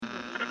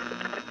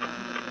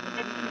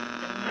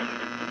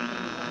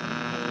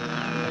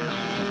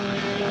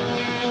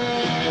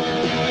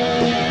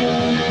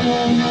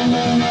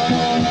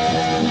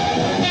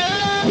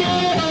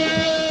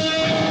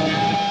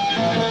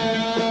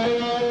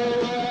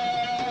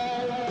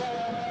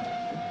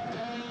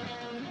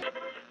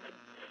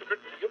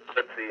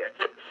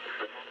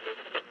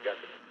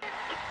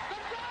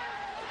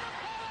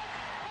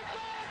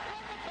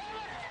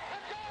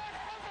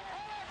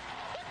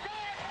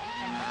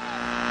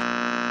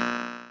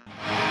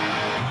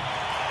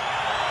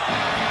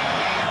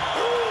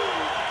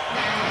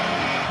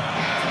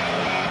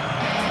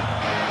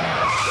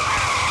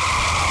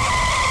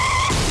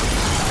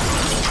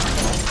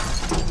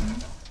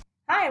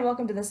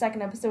welcome to the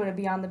second episode of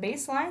Beyond the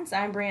Baselines.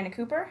 I'm Brianna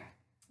Cooper.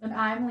 And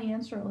I'm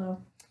Leanne Strollo.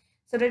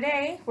 So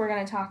today we're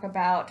going to talk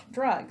about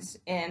drugs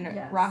in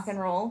Yes. rock and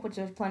roll, which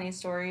there's plenty of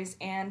stories,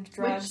 and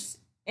drugs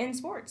in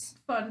sports.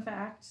 Fun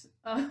fact,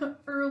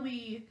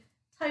 early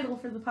title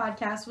for the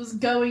podcast was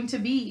going to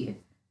be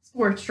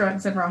Sports,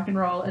 Drugs, and Rock and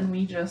Roll, and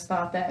we just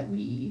thought that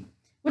we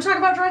would talk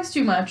about drugs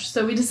too much,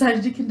 so we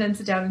decided to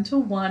condense it down into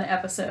one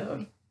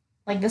episode.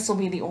 Like, this will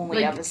be the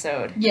only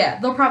episode. Yeah,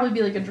 there'll probably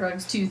be like a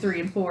drugs 2,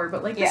 3, and 4,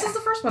 but this is the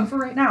first one for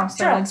right now.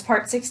 So. Drugs,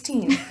 part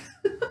 16.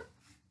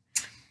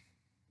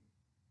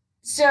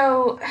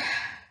 So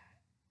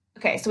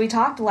we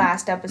talked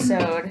last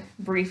episode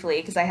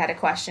briefly because I had a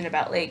question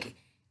about like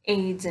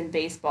AIDS and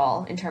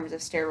baseball in terms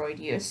of steroid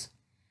use.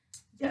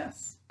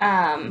 Yes.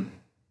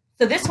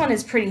 So this one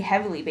is pretty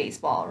heavily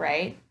baseball,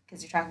 right?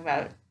 Because you're talking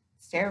about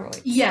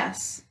steroids.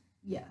 Yes,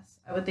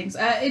 I would think so.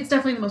 It's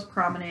definitely the most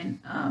prominent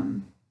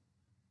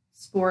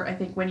sport, I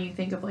think, when you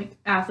think of like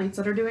athletes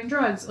that are doing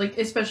drugs, like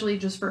especially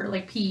just for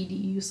like PED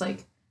use,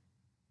 like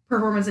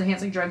performance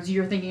enhancing drugs.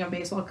 You're thinking of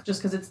baseball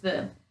just because it's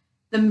the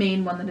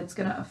main one that it's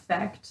going to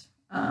affect.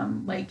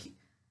 Like,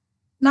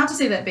 not to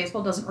say that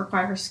baseball doesn't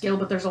require skill,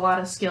 but there's a lot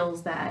of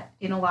skills that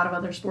in a lot of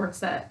other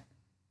sports that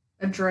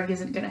a drug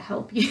isn't going to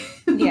help you.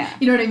 Yeah.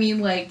 You know what I mean?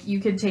 Like, you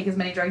could take as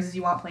many drugs as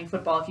you want playing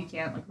football if you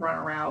can't like run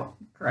a route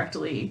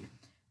correctly.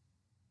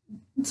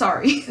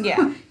 Sorry.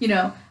 Yeah.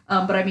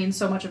 But I mean,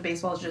 so much of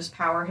baseball is just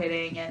power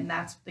hitting, and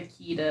that's the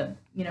key to,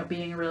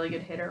 being a really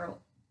good hitter,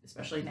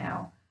 especially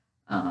now.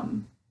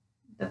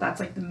 That's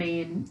like the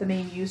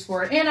main use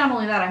for it. And not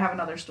only that, I have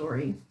another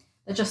story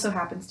that just so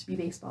happens to be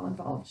baseball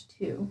involved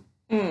too.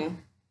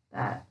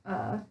 That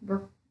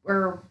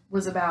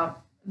was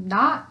about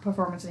not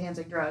performance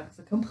enhancing drugs,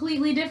 a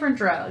completely different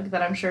drug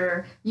that I'm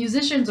sure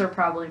musicians are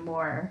probably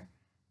more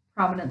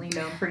prominently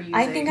known for using.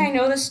 I think I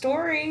know the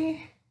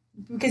story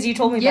because you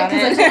told me about it.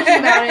 Yeah, because I told you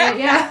about it.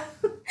 Yeah.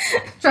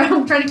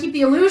 trying to keep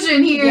the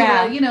illusion here.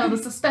 Yeah. The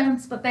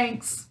suspense, but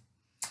thanks.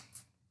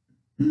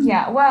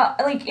 Yeah, well,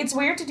 like, it's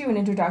weird to do an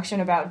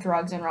introduction about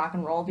drugs and rock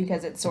and roll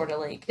because it's sort of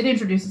like... It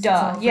introduces duh.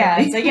 itself. Yeah,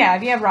 really. it's like, yeah,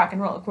 if you have rock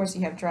and roll, of course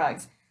you have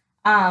drugs.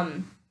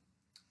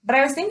 But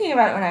I was thinking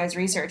about it when I was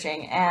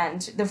researching,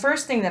 and the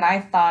first thing that I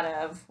thought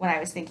of when I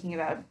was thinking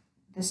about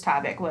this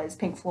topic was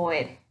Pink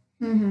Floyd.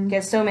 Mm-hmm.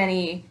 Because so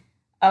many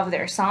of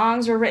their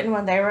songs were written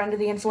when they were under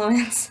the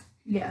influence.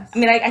 Yes. I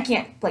mean, I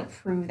can't, like,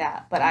 prove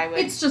that, but I would...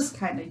 It's just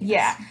kind of,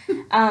 yes.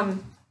 Yeah.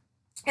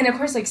 And of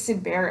course, like,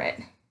 Syd Barrett,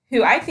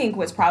 who I think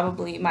was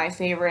probably my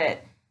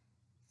favorite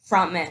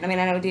frontman. I mean,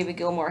 I know David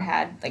Gilmour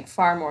had, like,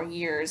 far more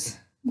years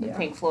with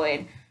Pink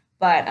Floyd,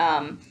 but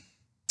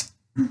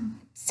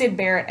Syd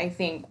Barrett, I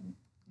think,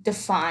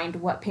 defined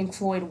what Pink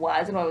Floyd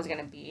was and what it was going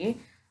to be.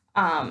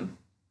 And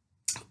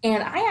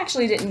I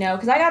actually didn't know,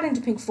 because I got into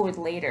Pink Floyd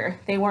later.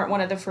 They weren't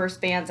one of the first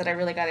bands that I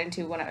really got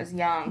into when I was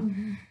young.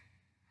 Mm-hmm.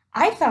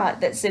 I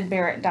thought that Syd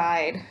Barrett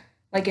died,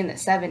 like, in the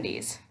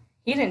 70s.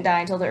 He didn't die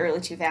until the early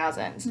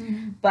 2000s.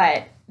 Mm-hmm.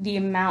 But the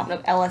amount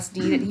of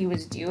LSD that he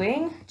was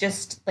doing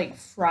just, like,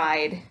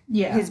 fried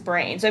his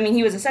brain. So, I mean,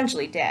 he was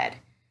essentially dead.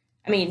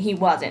 I mean, he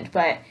wasn't,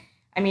 but,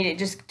 I mean, it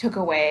just took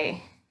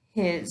away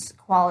his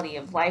quality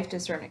of life to a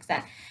certain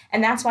extent.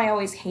 And that's why I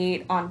always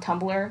hate on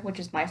Tumblr,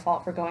 which is my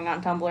fault for going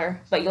on Tumblr.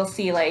 But you'll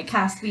see, like...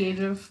 Past the age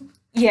of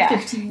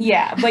 15.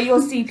 Yeah, but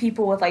you'll see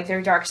people with, like,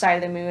 their Dark Side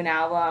of the Moon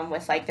album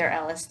with, like, their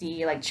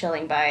LSD, like,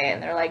 chilling by it.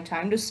 And they're like,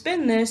 time to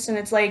spin this. And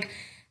it's like...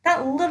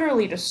 That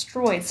literally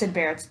destroyed Syd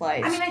Barrett's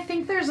life. I mean, I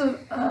think there's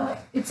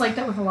it's like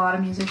that with a lot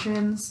of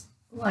musicians,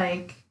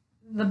 like,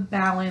 the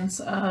balance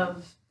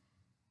of,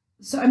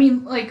 so, I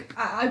mean, like,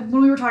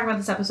 when we were talking about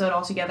this episode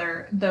all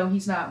together, though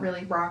he's not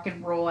really rock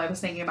and roll, I was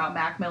thinking about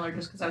Mac Miller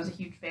just because I was a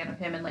huge fan of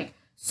him, and, like,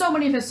 so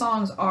many of his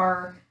songs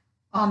are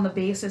on the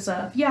basis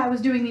of, I was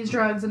doing these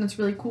drugs, and it's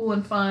really cool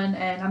and fun,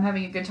 and I'm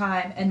having a good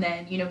time, and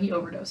then, he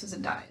overdoses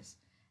and dies.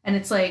 And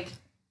it's like,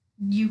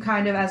 you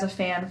kind of, as a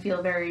fan,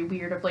 feel very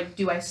weird of, like,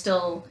 do I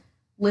still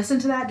listen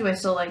to that? Do I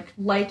still,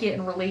 like it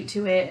and relate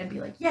to it and be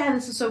like, yeah,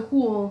 this is so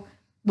cool,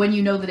 when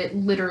you know that it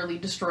literally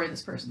destroyed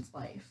this person's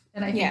life?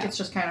 And I think it's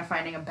just kind of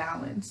finding a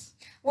balance.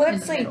 Well,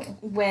 it's like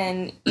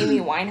when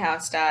Amy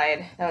Winehouse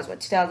died, that was,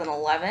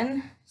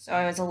 2011? So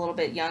I was a little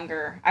bit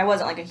younger. I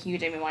wasn't, like, a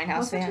huge Amy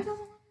Winehouse fan. Was it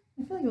 2011?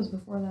 I feel like it was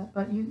before that,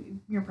 but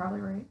you're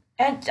probably right.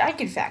 And I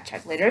could fact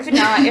check later. If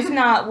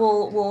not,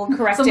 we'll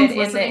correct it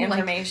in the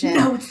information. Like,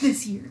 no, it's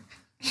this year.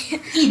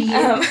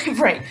 Idiot.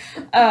 Right.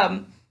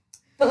 But,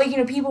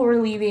 like, people were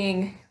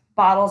leaving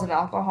bottles of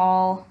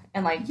alcohol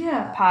and, like,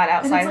 pot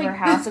outside of her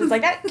house. And it's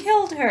like, that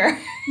killed her.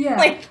 Yeah.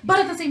 Like, but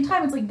at the same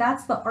time, it's like,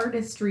 that's the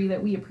artistry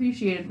that we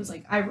appreciated, was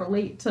like, I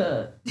relate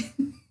to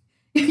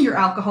your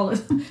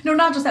alcoholism. No,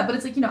 not just that, but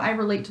it's like, I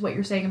relate to what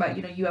you're saying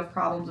about, you have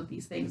problems with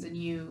these things and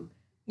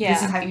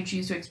this is how you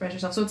choose to express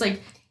yourself. So it's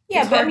like,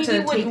 yeah, it's but hard I mean,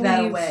 to take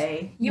that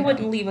away. You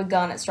wouldn't leave a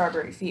gun at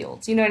Strawberry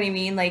Fields. You know what I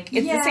mean? Like,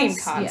 it's the same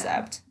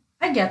concept. Yeah.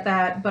 I get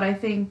that, but I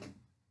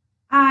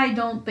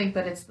don't think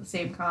that it's the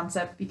same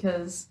concept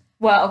because...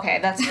 Well, okay,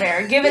 that's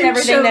fair. Given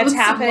everything that's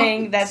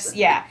happening, that's,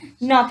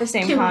 not the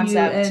same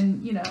concept.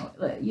 And, you know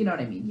what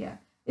I mean, yeah.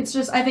 it's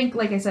just, I think,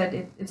 like I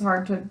said, it's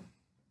hard to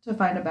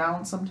find a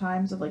balance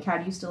sometimes of like how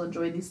do you still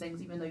enjoy these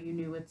things even though you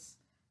knew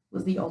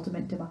was the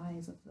ultimate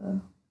demise of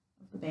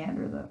the band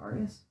or the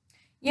artist.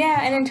 Yeah,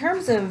 and in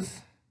terms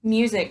of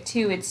music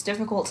too, it's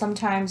difficult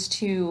sometimes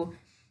to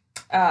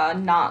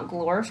not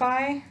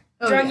glorify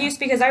drug use,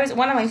 because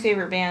one of my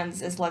favorite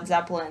bands is Led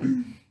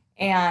Zeppelin,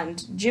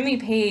 and Jimmy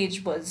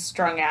Page was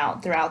strung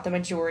out throughout the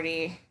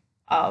majority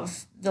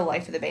of the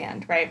life of the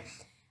band, right?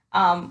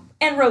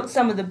 And wrote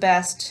some of the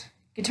best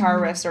guitar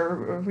riffs,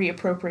 or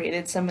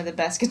reappropriated some of the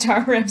best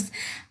guitar riffs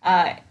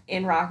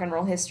in rock and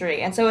roll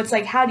history. And so it's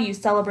like, how do you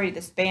celebrate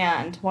this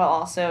band while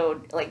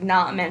also like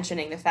not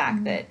mentioning the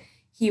fact that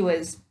he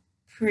was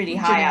pretty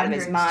high out of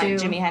his mind?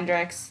 Jimi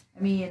Hendrix.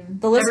 I mean,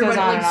 the list goes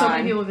on and so on.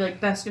 many people would be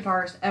like, best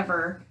guitarist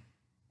ever,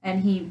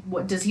 and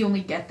does he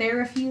only get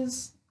there if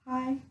he's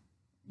high?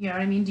 You know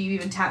what I mean? Do you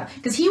even tap?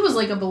 Because he was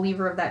like a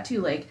believer of that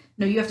too. Like,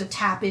 no, you have to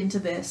tap into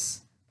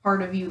this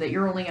part of you that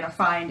you're only gonna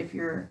find if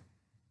you're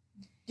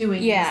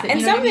doing. Yeah,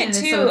 and some of it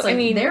too. So it's like, I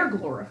mean, they're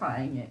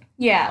glorifying it.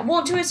 Yeah,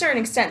 well, to a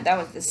certain extent, that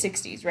was the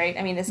 '60s, right?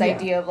 I mean, this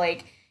idea of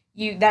like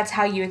that's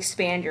how you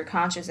expand your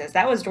consciousness.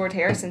 That was George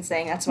Harrison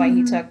saying that's why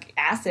he took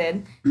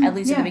acid, at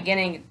least in the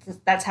beginning.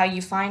 That's how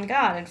you find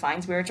God and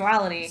find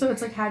spirituality. So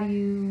it's like, how do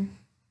you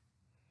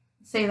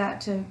say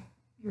that to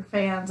your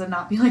fans and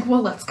not be like,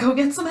 well, let's go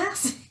get some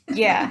acid?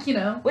 Yeah. Like, you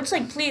know? Which,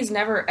 like, please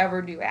never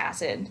ever do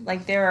acid.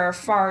 Like, there are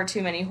far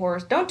too many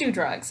horrors. Don't do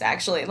drugs,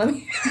 actually. Let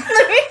me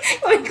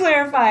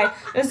clarify.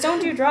 Just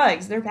don't do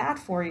drugs. They're bad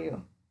for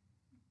you.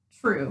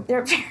 True.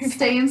 They're very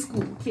Stay in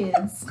school,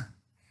 kids.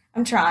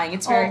 I'm trying.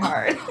 It's very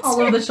hard.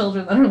 All of the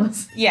children that are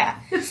listening. Yeah.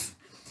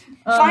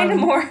 Find a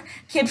more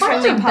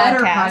kid-friendly podcast.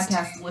 Better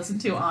podcast to listen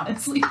to,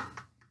 honestly.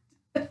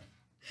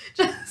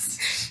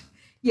 Just,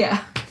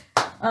 yeah.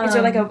 Is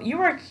there like you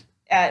work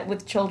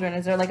with children?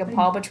 Is there like a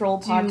Paw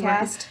Patrol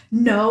podcast?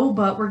 No,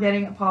 but we're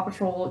getting a Paw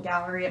Patrol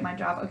gallery at my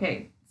job.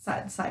 Okay,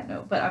 side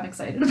note, but I'm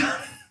excited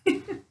about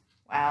it.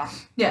 Wow.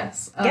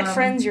 Yes. Get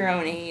friends your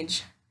own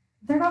age.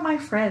 They're not my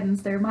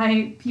friends. They're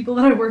my people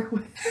that I work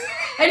with.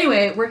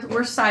 Anyway, we're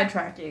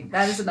sidetracking.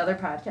 That is another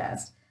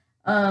podcast.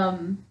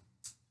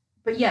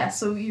 But yeah,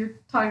 so you're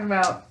talking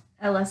about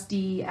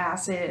LSD,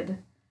 acid,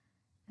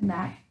 and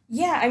that.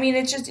 Yeah, I mean,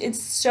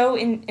 it's so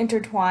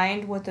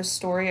intertwined with the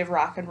story of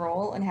rock and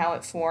roll and how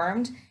it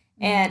formed,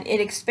 and it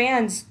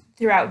expands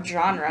throughout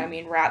genre. I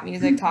mean, rap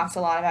music talks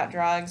a lot about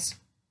drugs.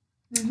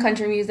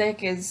 Country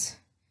music is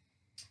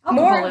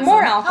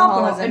more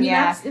alcoholism. I mean,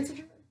 yeah.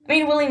 I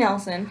mean, Willie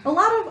Nelson.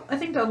 I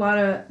think a lot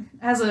of,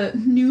 as a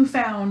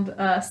newfound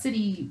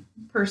city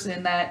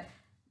person that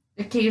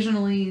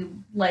occasionally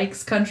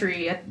likes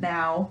country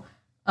now,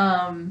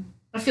 I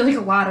feel like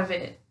a lot of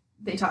it,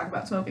 they talk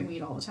about smoking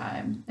weed all the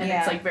time. And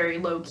it's like very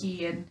low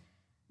key, and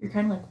you're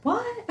kind of like,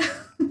 what?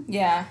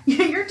 Yeah.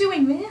 You're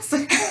doing this?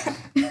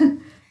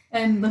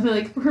 And they'll be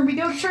like, we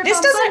go to church on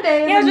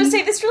Sunday. Yeah, I was going to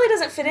say, this really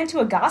doesn't fit into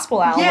a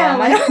gospel album. Yeah,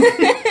 like,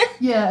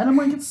 yeah, and I'm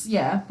like,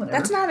 whatever.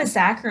 That's not a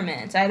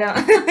sacrament. I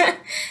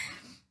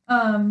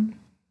don't...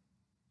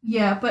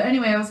 Yeah, but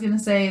anyway, I was going to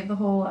say the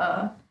whole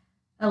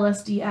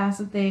LSD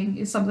acid thing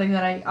is something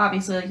that I,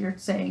 obviously, like you're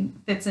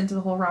saying, fits into the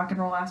whole rock and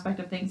roll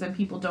aspect of things, and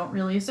people don't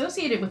really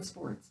associate it with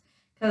sports,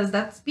 because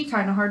that's be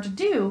kind of hard to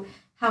do.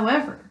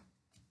 However,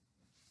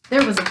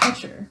 there was a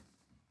pitcher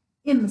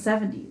in the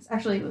 70s,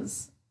 actually it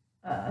was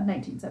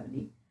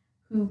 1970,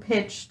 who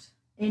pitched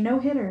a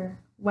no-hitter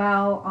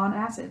while on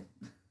acid.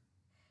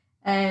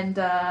 And,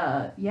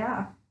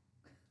 yeah.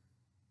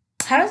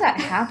 How does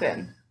that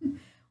happen?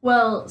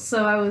 Well,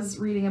 so I was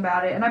reading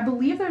about it, and I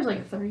believe there's like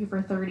a 30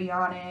 for 30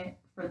 on it,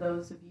 for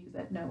those of you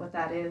that know what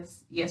that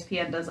is.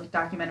 ESPN does like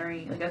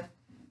a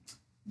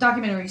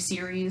documentary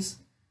series.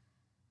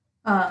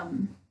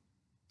 And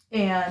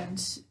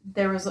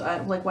there was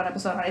like one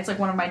episode on it. It's like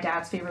one of my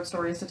dad's favorite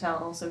stories to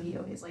tell, so he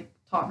always like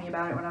taught me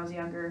about it when I was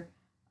younger.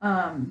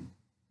 And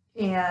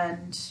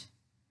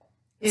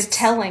it's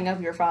telling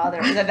of your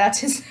father that's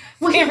his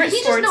favorite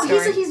sports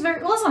story. He's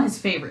very, well, it's not his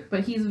favorite,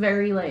 but he's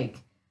very like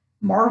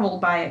marveled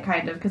by it,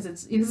 kind of, because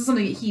this is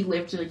something that he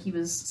lived, like he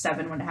was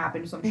 7 when it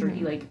happened, so I'm sure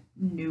he like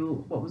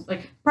knew what was,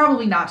 like,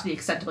 probably not to the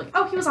extent of like,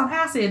 oh, he was on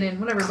acid and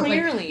whatever,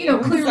 clearly,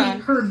 but like, clearly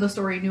heard the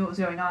story, knew what was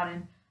going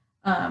on,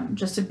 and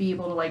just to be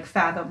able to like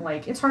fathom,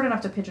 like, it's hard enough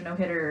to pitch a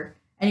no-hitter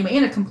anyway,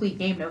 in a complete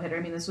game no-hitter. I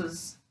mean,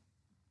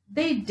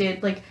 they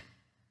did like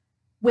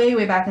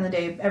way back in the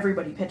day,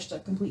 everybody pitched a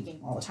complete game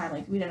all the time.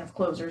 Like, we didn't have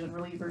closers and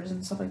relievers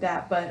and stuff like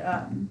that,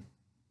 but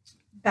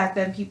back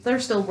then, there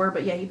still were,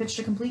 but yeah, he pitched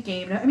a complete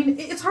game. I mean,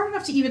 it's hard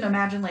enough to even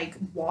imagine, like,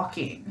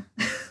 walking,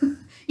 on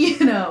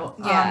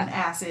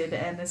acid,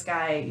 and this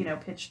guy,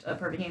 pitched a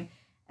perfect game.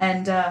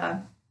 And,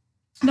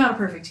 not a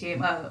perfect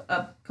game,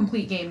 a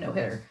complete game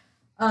no-hitter.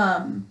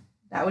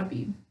 That'd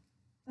be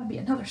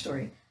another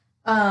story.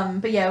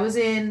 But yeah, it was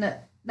in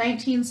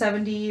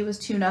 1970, it was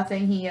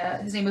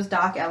 2-0. His name was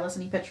Doc Ellis,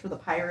 and he pitched for the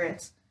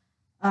Pirates.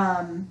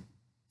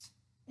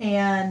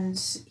 And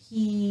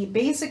he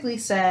basically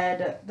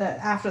said that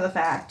after the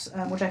fact,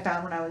 which I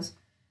found when I was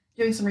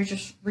doing some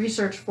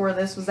research for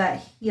this was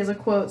that he has a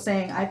quote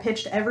saying, "I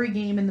pitched every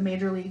game in the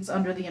major leagues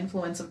under the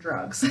influence of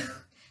drugs,"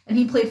 and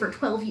he played for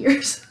 12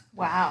 years.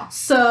 Wow.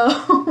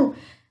 So,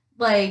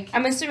 like,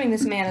 I'm assuming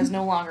this man is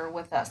no longer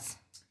with us.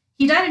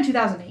 He died in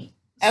 2008.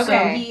 Okay.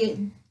 So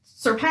he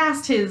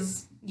surpassed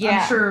his,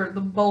 I'm sure,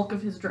 the bulk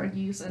of his drug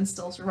use and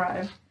still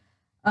survived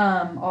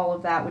all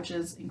of that, which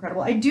is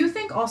incredible. I do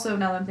think also,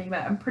 now that I'm thinking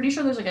about it, I'm pretty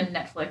sure there's like a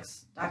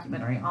Netflix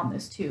documentary on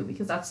this too,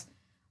 because that's,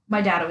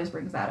 my dad always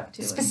brings that up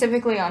too.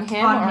 Specifically on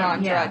him or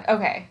on drug?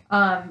 Okay.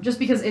 Just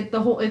because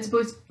it's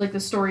both like the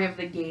story of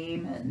the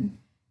game and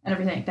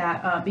everything like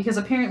that. Because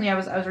apparently I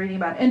was reading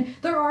about it, and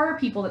there are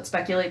people that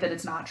speculate that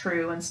it's not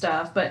true and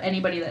stuff, but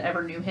anybody that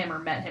ever knew him or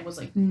met him was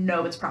like,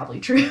 no, it's probably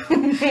true.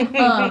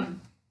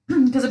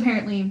 Because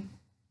apparently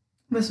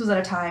this was at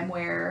a time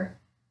where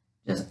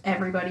just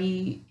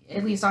everybody,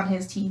 at least on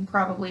his team,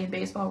 probably in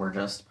baseball, were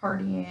just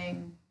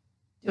partying,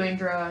 doing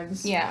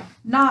drugs. Yeah.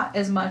 Not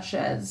as much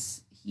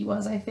as he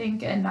was, I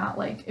think, and not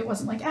like, it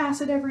wasn't like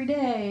acid every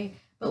day,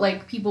 but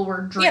like people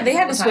were drinking. Yeah, they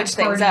had to switch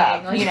things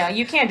up. Like, you know,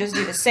 you can't just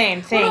do the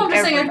same thing. Well, no, I'm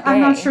just saying, I'm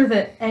not sure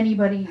that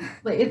anybody,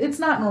 like, it's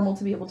not normal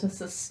to be able to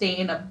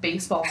sustain a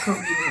baseball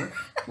career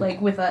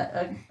like with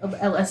a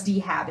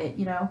LSD habit,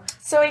 you know?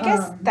 So I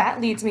guess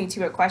that leads me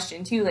to a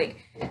question too. Like,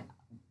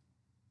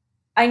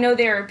 I know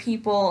there are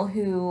people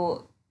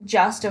who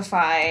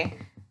justify,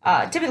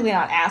 typically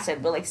not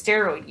acid, but like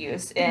steroid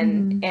use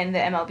in the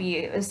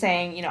MLB, is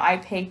saying, you know, I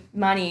pay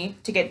money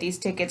to get these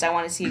tickets. I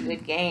want to see a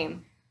good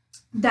game.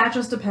 That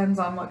just depends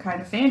on what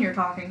kind of fan you're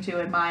talking to,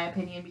 in my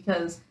opinion,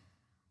 because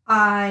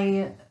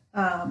I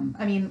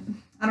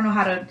mean, I don't know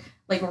how to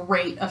like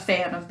rate a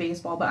fan of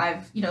baseball,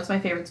 but it's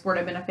my favorite sport.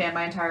 I've been a fan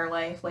my entire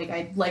life. Like,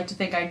 I like to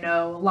think I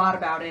know a lot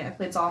about it. I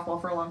played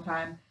softball for a long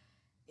time.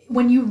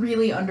 When you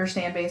really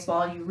understand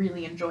baseball and you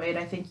really enjoy it,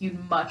 I think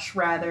you'd much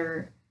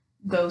rather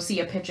go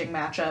see a pitching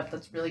matchup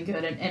that's really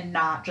good and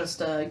not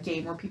just a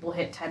game where people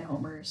hit 10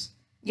 homers.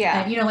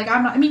 Yeah. And,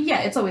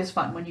 it's always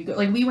fun when you go.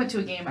 Like, we went to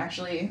a game,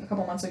 actually, a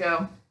couple months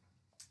ago,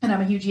 and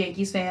I'm a huge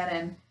Yankees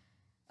fan,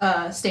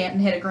 and Stanton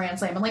hit a grand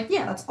slam. And, like,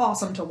 yeah, that's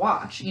awesome to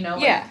watch, you know?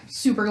 Like,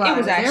 super glad it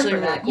was actually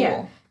really cool.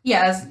 Yeah.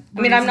 Yeah,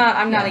 I'm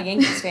not a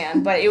Yankees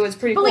fan, but it was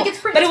pretty cool.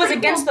 But it was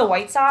against the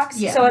White Sox,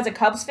 so as a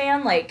Cubs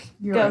fan, like,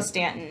 you're go like,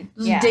 Stanton.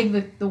 Just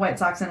dig the White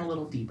Sox in a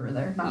little deeper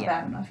there. Not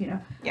bad enough, you know?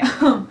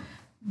 Yeah.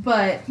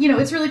 But, you know,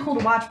 it's really cool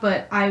to watch,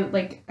 but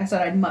like I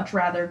said, I'd much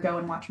rather go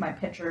and watch my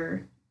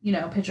pitcher, you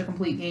know, pitch a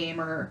complete game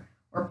or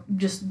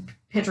just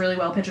pitch really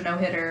well, pitch a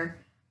no-hitter,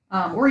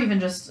 or even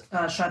just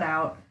shut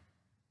out.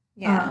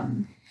 Yeah.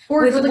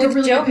 Or with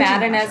really Joe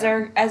Madden as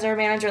our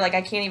manager, like,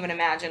 I can't even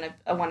imagine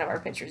one of our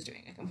pitchers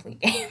doing a complete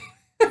game.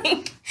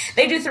 Like,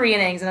 they do 3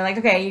 innings and they're like,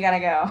 okay, you gotta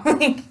go.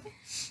 Like,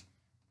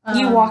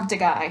 you walked a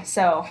guy,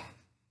 so.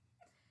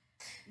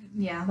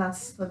 Yeah,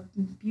 that's the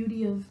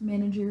beauty of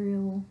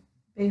managerial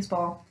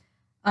baseball.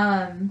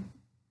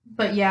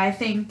 But yeah, I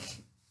think,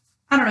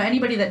 I don't know,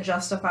 anybody that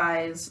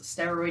justifies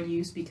steroid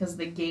use because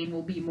the game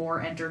will be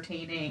more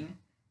entertaining,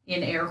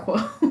 in air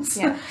quotes.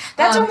 Yeah,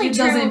 that's only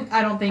true.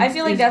 I don't think. I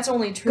feel like that's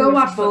only true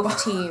if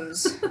both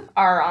teams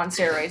are on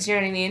steroids. You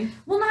know what I mean?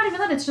 Well, not even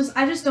that. It's just,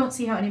 I just don't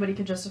see how anybody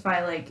could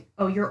justify, like,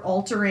 oh, you're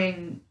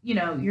altering. You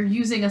know, you're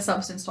using a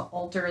substance to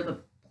alter the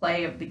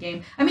play of the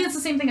game. I mean, it's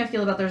the same thing I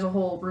feel about. There's a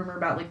whole rumor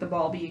about like the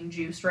ball being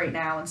juiced right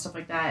now and stuff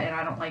like that, and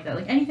I don't like that.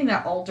 Like, anything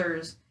that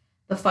alters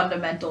the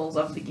fundamentals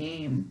of the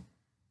game,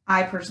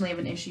 I personally have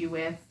an issue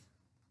with.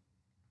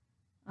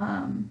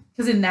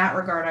 Because in that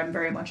regard, I'm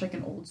very much like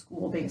an old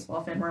school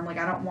baseball fan where I'm like,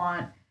 I don't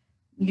want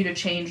you to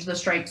change the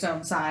strike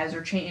zone size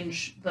or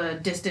change the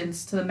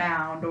distance to the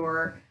mound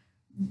or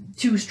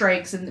 2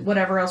 strikes and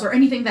whatever else, or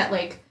anything that,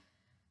 like,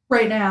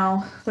 right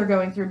now they're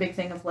going through a big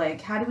thing of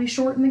like, how do we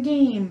shorten the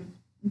game?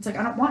 It's like,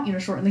 I don't want you to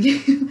shorten the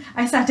game.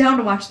 I sat down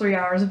to watch 3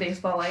 hours of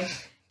baseball. Like,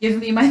 give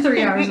me my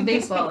 3 hours of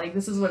baseball. Like,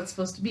 this is what it's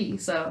supposed to be.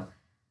 So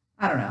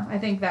I don't know. I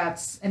think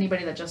that's,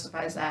 anybody that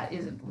justifies that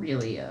isn't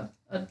really a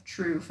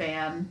true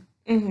fan.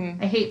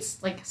 Mm-hmm. I hate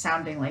like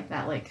sounding like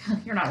that, like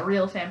you're not a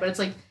real fan, but it's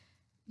like,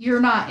 you're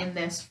not in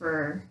this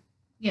for,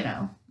 you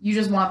know, you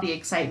just want the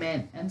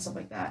excitement and stuff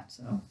like that.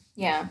 So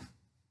yeah,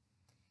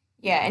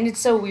 and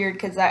it's so weird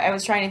because I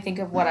was trying to think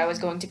of what I was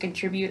going to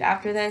contribute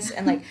after this,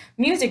 and like,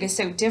 music is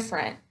so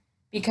different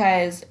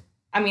because,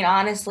 I mean,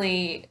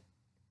 honestly,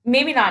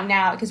 maybe not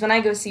now, because when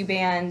I go see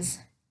bands,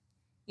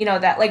 you know,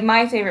 that like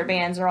my favorite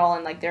bands are all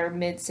in like their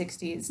mid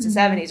 60s to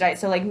 70s, right?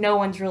 So like no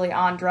one's really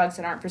on drugs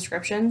that aren't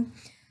prescription.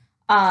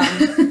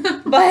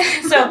 But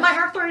so my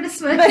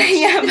arthritis. But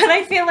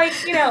I feel like,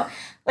 you know,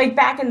 like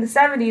back in the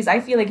 70s,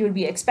 I feel like it would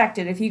be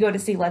expected. If you go to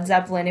see Led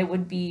Zeppelin, it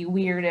would be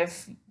weird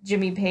if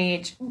Jimmy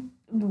Page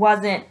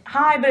wasn't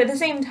high. But at the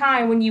same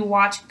time, when you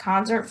watch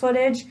concert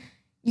footage,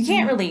 you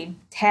can't really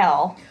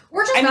tell.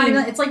 Or just not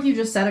even. It's like you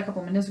just said a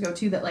couple minutes ago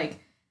too, that like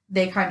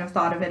they kind of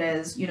thought of it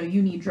as, you know,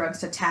 you need drugs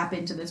to tap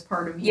into this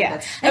part of you. Yeah,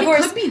 and it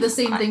could be the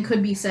same thing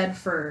could be said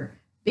for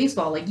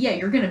baseball. Like, yeah,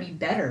 you're going to be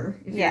better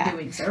if you're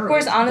doing steroids. Of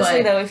course,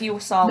 honestly, though, if you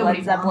saw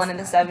Led Zeppelin in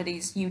the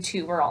 70s, you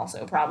too were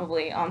also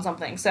probably on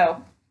something.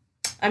 So,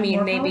 I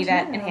mean, maybe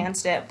that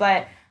enhanced it,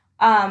 but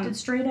did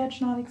straight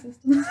edge not exist?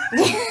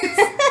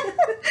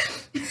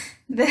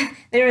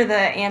 They were the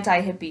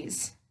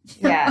anti-hippies.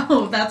 Yeah.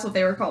 Oh, that's what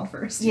they were called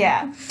first.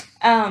 Yeah.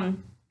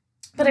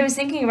 But I was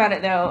thinking about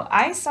it, though.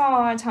 I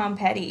saw Tom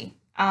Petty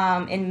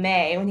in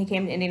May when he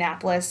came to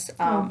Indianapolis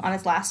on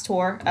his last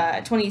tour,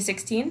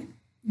 2016.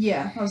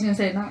 Yeah, I was gonna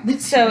say not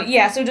this. So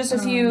so just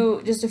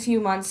a few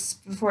months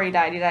before he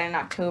died. He died in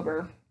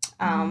October,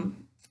 and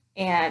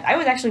I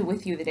was actually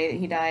with you the day that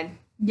he died.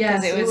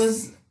 Yes, it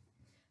was.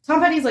 Tom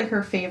Petty's like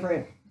her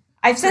favorite.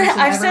 I've said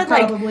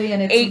probably, like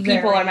and 8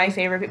 people are my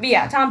favorite. But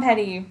yeah, Tom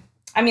Petty.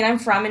 I mean, I'm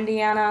from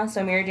Indiana,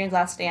 so Mary Jane's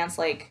Last Dance,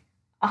 like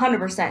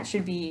 100%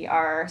 should be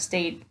our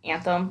state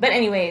anthem. But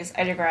anyways,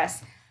 I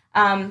digress.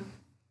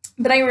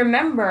 But I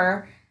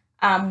remember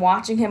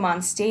watching him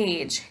on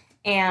stage,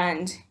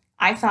 and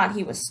I thought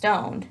he was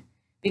stoned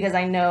because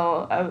I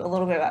know a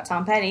little bit about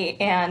Tom Petty,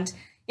 and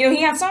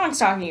he had songs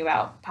talking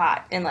about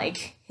pot and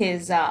like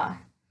his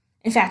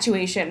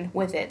infatuation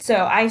with it.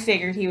 So I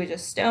figured he was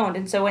just stoned.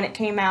 And so when it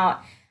came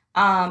out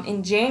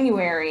in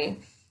January,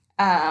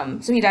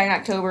 so he died in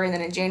October, and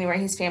then in January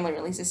his family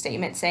released a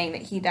statement saying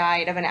that he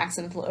died of an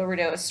accidental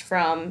overdose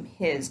from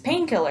his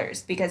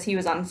painkillers because he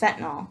was on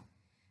fentanyl.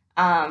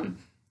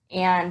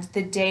 And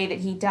the day that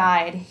he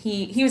died,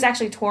 he was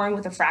actually touring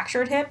with a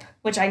fractured hip,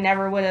 which I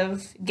never would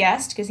have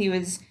guessed because he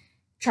was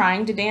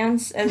trying to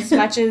dance as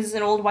much as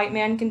an old white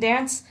man can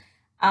dance.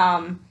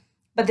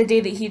 But the day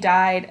that he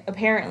died,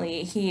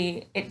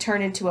 apparently it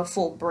turned into a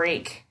full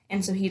break,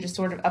 and so he just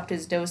sort of upped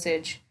his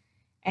dosage,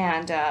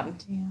 and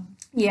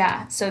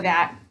so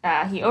that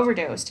he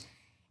overdosed,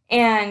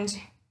 and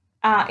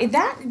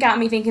that got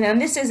me thinking. And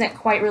this isn't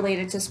quite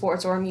related to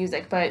sports or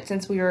music, but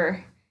since we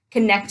were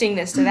connecting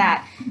this to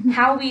that,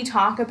 how we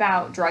talk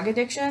about drug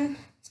addiction,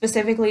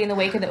 specifically in the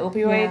wake of the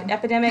opioid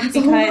epidemic,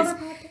 because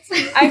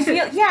I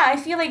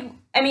feel like,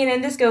 I mean,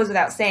 and this goes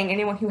without saying,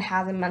 anyone who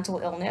has a mental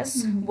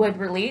illness would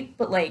relate,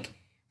 but like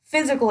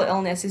physical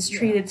illness is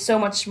treated so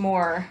much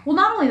more. Well,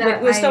 not only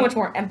that, with so much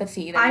more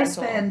empathy than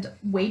mental. Spend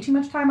way too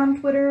much time on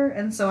Twitter,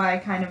 and so I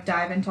kind of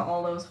dive into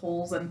all those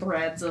holes and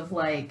threads of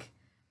like,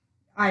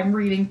 I'm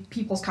reading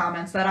people's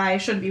comments that I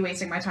shouldn't be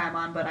wasting my time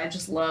on, but I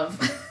just love,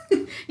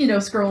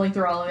 scrolling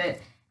through all of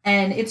it.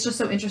 And it's just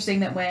so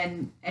interesting that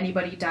when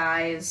anybody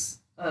dies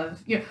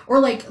of, or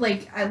like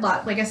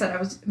I said,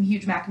 I'm a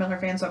huge Mac Miller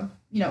fan, so I'm,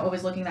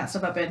 always looking that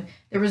stuff up. And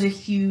there was a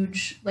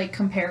huge like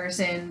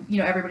comparison,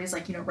 everybody's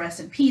like, rest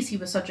in peace, he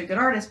was such a good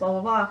artist,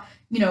 blah, blah,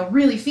 blah,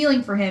 really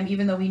feeling for him,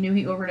 even though we knew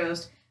he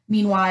overdosed.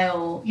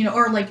 Meanwhile,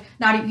 or like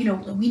not,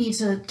 we need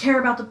to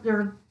care about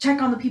or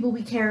check on the people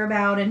we care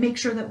about and make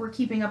sure that we're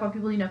keeping up on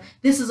people,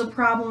 this is a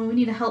problem, we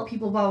need to help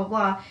people, blah, blah,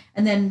 blah.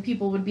 And then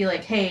people would be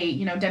like, hey,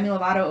 Demi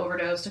Lovato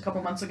overdosed a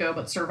couple months ago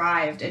but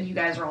survived, and you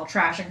guys are all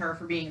trashing her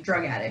for being a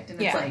drug addict.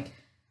 And it's like,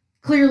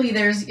 clearly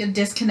there's a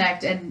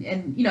disconnect,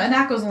 and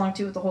that goes along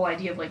too with the whole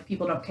idea of like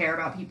people don't care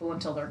about people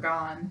until they're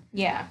gone.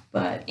 Yeah.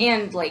 But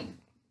and like,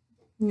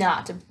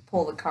 not to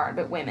pull the card,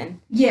 but women.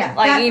 Yeah.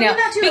 Like,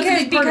 that too,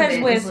 because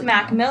with like,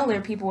 Mac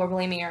Miller, people were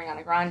blaming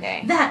Ariana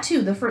Grande. That too,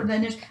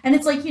 and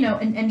it's like,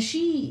 and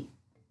she,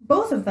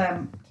 both of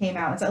them came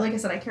out and said, like I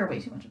said, I care way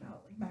too much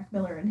about like Mac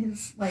Miller and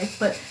his life,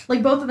 but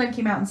like both of them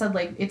came out and said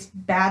like, it's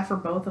bad for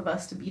both of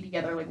us to be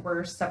together, like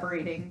we're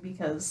separating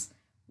because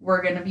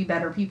we're going to be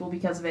better people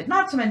because of it.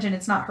 Not to mention,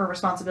 it's not her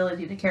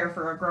responsibility to care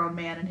for a grown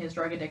man and his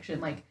drug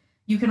addiction. Like,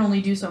 you can only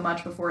do so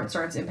much before it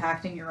starts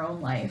impacting your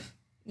own life.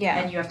 Yeah.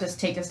 And you have to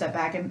take a step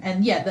back. And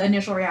the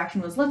initial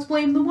reaction was, let's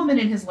blame the woman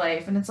in his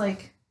life. And it's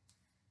like,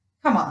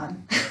 come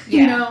on.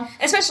 Yeah.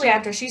 Especially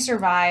after she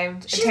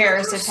survived a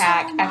terrorist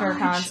attack at her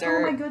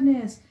concert. Oh my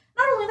goodness.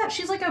 Not only that,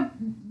 she's like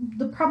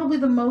probably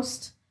the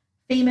most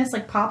famous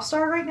like pop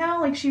star right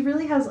now. Like, she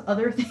really has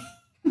other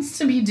things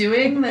to be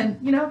doing than,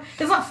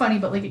 it's not funny,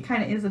 but like it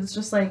kind of is. It's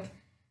just like,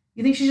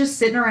 you think she's just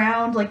sitting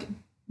around like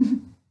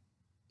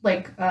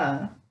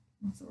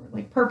what's the word?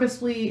 Like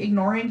purposefully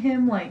ignoring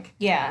him? Like,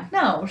 yeah.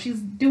 No,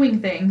 she's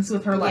doing things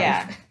with her life.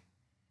 Yeah.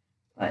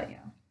 But yeah.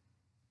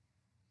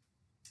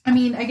 I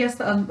mean, I guess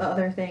the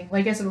other thing,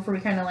 like I said before, we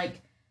kind of like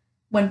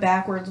went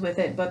backwards with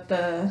it, but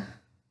the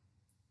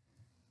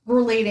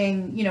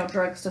relating,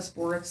 drugs to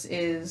sports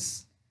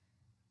is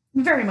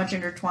very much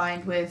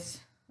intertwined with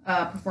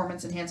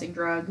performance enhancing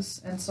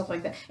drugs and stuff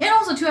like that. And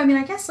also too, I mean,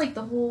 I guess like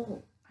the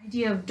whole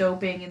idea of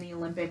doping in the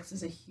Olympics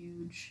is a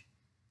huge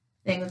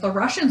thing that the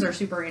Russians are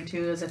super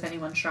into, as if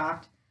anyone's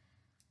shocked.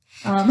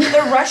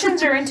 The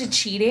Russians are into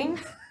cheating?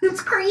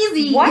 It's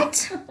crazy.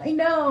 What? I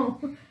know.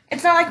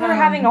 It's not like we're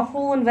having a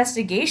whole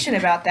investigation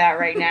about that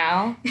right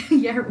now.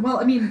 Yeah, well,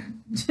 I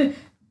mean,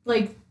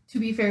 like, to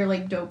be fair,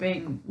 like,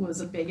 doping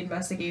was a big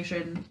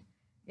investigation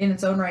in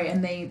its own right,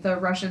 and the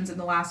Russians in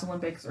the last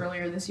Olympics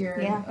earlier this year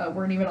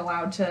weren't even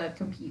allowed to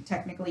compete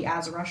technically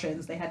as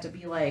Russians. They had to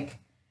be like,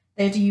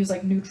 they had to use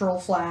like neutral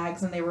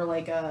flags, and they were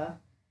like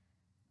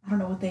I don't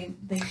know what they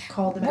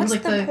called them. What's it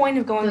was like the point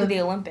of going to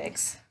the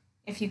Olympics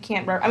if you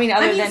can't? I mean,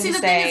 other than to say,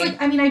 thing is,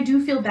 like, I mean, I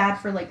do feel bad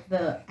for like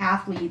the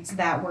athletes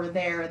that were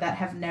there that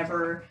have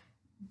never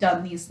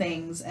done these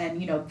things,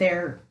 and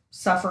they're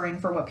suffering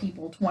for what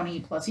people 20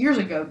 plus years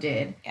ago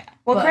did. Yeah.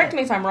 Well, correct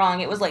me if I'm wrong.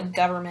 It was like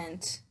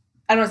government.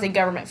 I don't want to say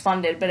government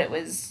funded, but it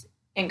was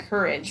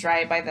encouraged,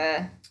 right, by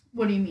the.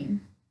 What do you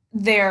mean?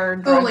 Their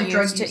drug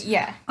use.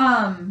 Yeah.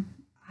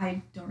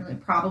 I don't really.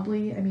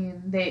 Probably. I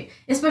mean,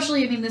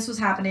 especially. I mean, this was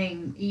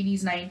happening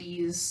 80s,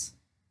 90s,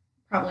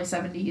 probably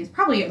 70s.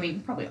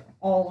 Probably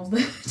all of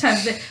the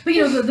times. But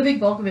you know, the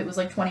big bulk of it was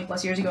like 20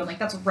 plus years ago, and like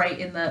that's right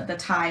in the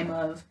time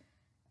of.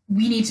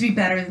 We need to be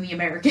better than the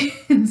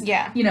Americans.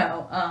 Yeah. You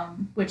know,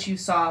 which you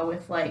saw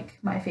with, like,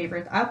 my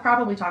favorite. I'll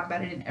probably talk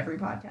about it in every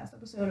podcast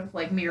episode of,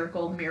 like,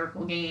 Miracle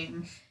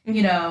Game. Mm-hmm.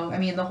 You know, I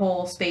mean, the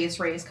whole space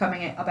race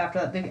coming up after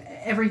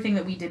that. Everything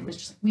that we did was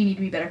just, like, we need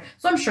to be better.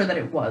 So I'm sure that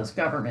it was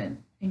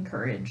government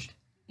encouraged.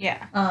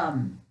 Yeah.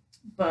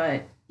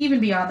 But even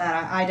beyond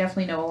that, I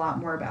definitely know a lot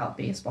more about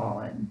baseball.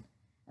 And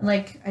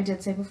like I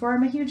did say before,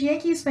 I'm a huge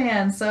Yankees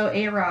fan. So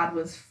A-Rod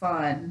was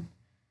fun.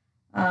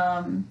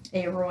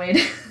 A-Royd.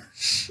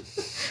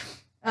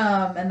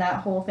 And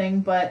that whole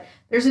thing. But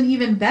there's an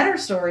even better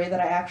story that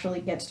I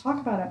actually get to talk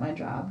about at my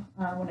job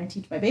when I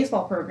teach my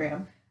baseball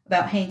program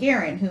about Hank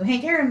Aaron, who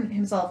Hank Aaron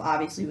himself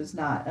obviously was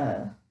not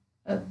a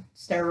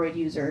steroid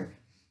user.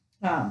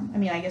 I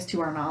mean, I guess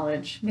to our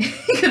knowledge, he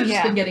could have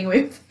just been getting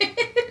away with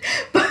it,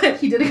 but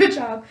he did a good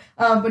job.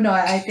 But no,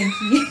 I think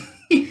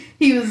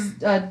he was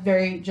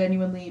very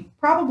genuinely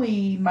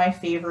probably my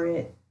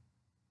favorite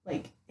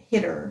like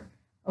hitter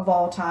of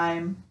all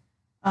time.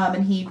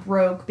 And he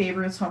broke Babe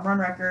Ruth's home run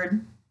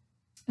record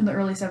in the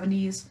early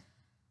 70s,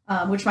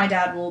 which my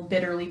dad will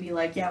bitterly be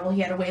like, yeah, well,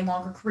 he had a way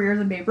longer career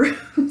than Babe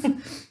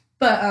Ruth.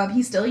 But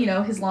he still, you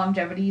know, his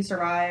longevity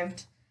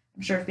survived.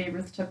 I'm sure if Babe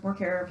Ruth took more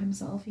care of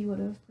himself, he would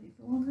have played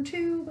for longer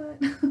too, but...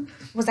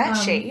 Was that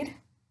shade?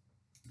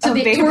 To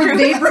Babe Ruth?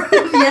 Babe Ruth,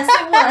 yes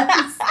it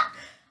was.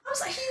 I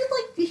was like,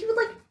 he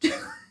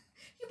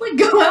would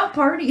go out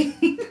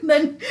partying and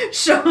then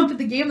show up at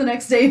the game the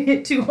next day and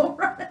hit 2 home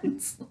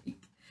runs.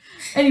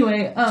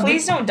 Anyway,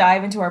 please don't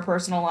dive into our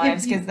personal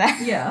lives because like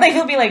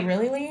he'll be like,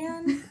 really,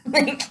 Leanne?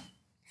 Like,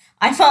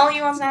 I follow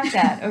you on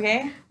Snapchat,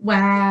 okay?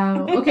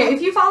 Wow. Okay,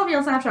 if you follow me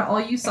on Snapchat,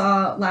 all you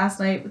saw last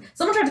night,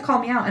 someone tried to call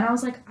me out, and I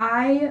was like,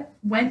 I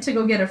went to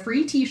go get a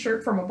free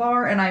t-shirt from a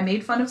bar, and I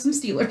made fun of some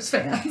Steelers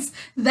fans.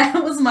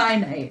 That was my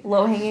night.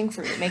 Low-hanging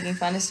fruit, making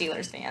fun of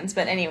Steelers fans.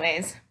 But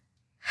anyways,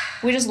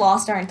 we just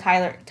lost our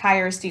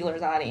entire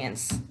Steelers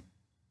audience.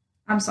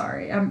 I'm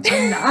sorry. I'm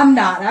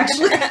not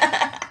actually.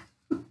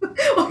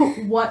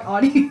 What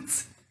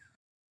audience?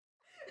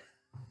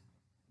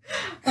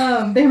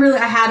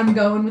 I had them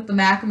going with the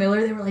Mac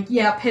Miller. They were like,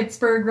 yeah,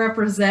 Pittsburgh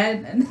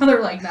represent. And now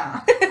they're like,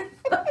 nah.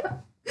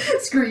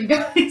 Screw you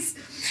guys.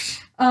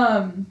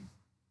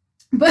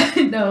 But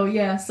no,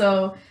 yeah,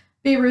 so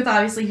Babe Ruth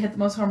obviously hit the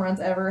most home runs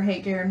ever.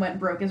 Hank Aaron went and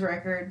broke his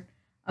record.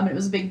 It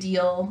was a big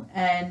deal.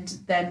 And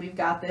then we've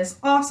got this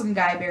awesome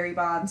guy, Barry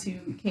Bonds,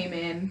 who came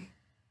in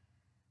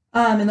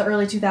the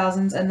early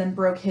 2000s and then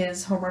broke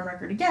his home run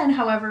record again.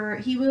 However,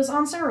 he was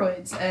on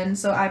steroids, and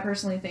so I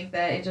personally think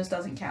that it just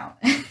doesn't count.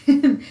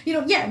 You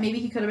know, yeah, maybe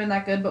he could have been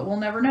that good, but we'll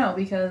never know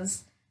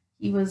because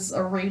he was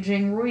a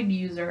raging roid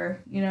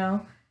user, you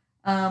know,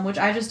 which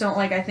I just don't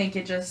like. I think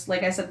it just,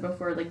 like I said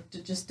before, like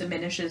just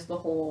diminishes the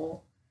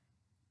whole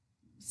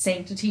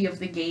sanctity of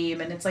the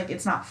game, and it's like,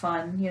 it's not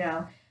fun, you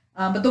know.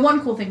 But the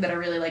one cool thing that I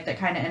really like that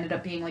kind of ended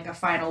up being like a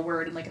final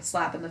word and like a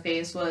slap in the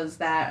face was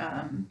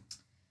that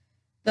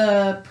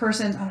the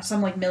person,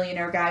 some like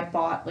millionaire guy,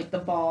 bought like the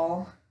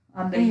ball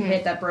that he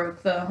hit that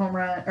broke the home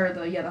run or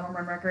the home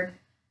run record,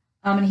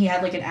 and he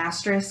had like an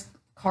asterisk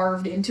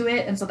carved into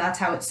it, and so that's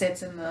how it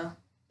sits in the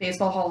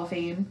Baseball Hall of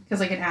Fame, because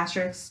like an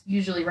asterisk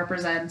usually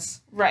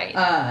represents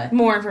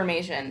more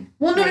information.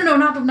 Well, no,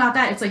 not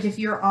that. It's like if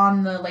you're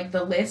on the like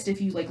the list, if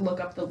you like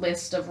look up the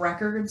list of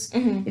records,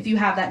 if you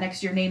have that next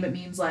to your name, it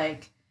means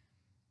like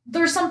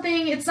there's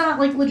something, it's not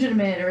like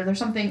legitimate, or there's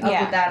something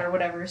up with that or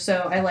whatever.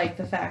 So I like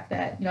the fact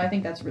that, you know, I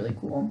think that's really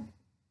cool.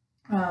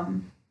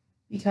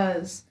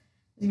 Because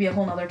it'd be a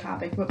whole nother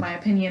topic, but my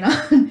opinion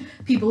on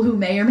people who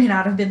may or may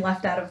not have been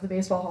left out of the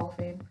Baseball Hall of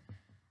Fame.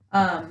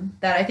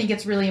 That I think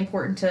it's really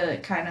important to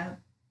kind of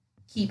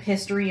keep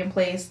history in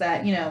place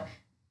that, you know,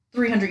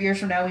 300 years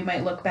from now we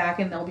might look back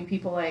and there'll be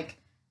people like,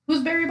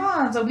 who's Barry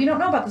Bonds? Oh, we don't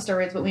know about the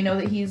steroids, but we know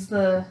that he's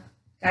the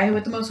guy who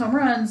hit the most home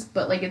runs.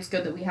 But like, it's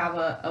good that we have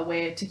a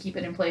way to keep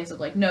it in place of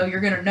like, no, you're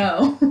gonna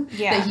know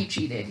that he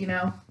cheated, you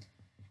know. And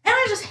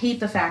I just hate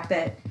the fact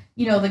that,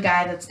 you know, the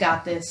guy that's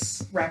got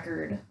this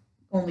record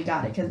only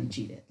got it because he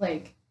cheated.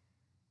 Like,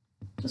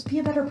 just be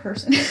a better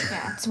person.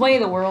 Yeah, it's the way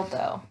of the world,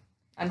 though.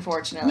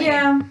 Unfortunately.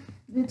 Yeah.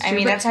 I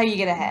mean, that's how you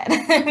get ahead.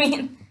 I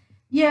mean.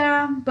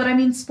 Yeah, but I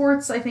mean,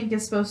 sports, I think,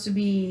 is supposed to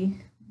be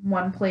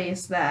one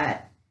place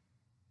that,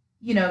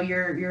 you know,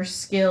 your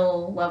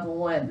skill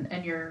level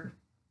and your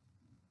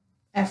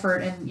effort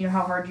and, you know,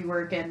 how hard you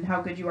work and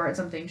how good you are at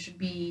something should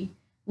be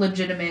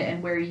legitimate,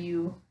 and where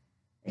you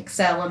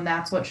excel, and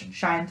that's what should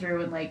shine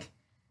through. And like,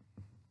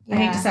 I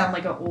hate to sound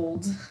like an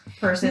old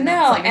person. No,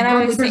 that's like and a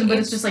I was person, but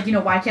it's just like, you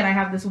know, why can't I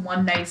have this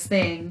one nice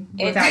thing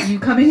without you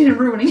coming in and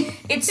ruining it?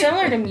 It's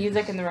similar to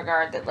music in the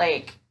regard that,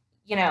 like,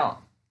 you know,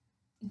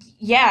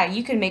 yeah,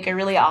 you can make a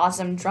really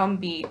awesome drum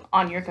beat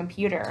on your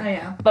computer. Oh,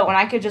 yeah. But when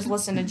I could just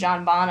listen to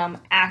John Bonham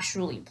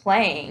actually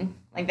playing,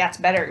 like, that's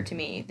better to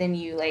me than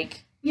you,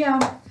 like,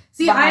 yeah.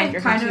 See, I'm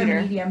kind of an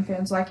EDM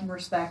fan, so I can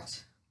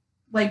respect.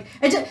 Like,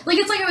 it's like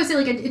I would say,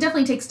 like, it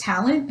definitely takes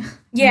talent.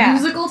 Yeah.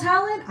 Musical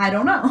talent? I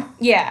don't know.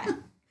 Yeah.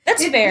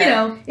 That's fair. You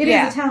know, it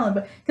is a talent,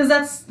 but because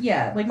that's,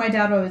 yeah, like my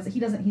dad always, he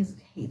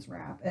hates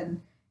rap,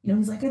 and, you know,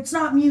 he's like, it's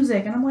not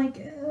music, and I'm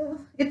like,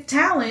 it's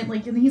talent,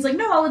 like, and he's like,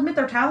 no, I'll admit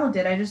they're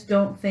talented, I just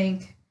don't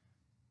think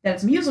that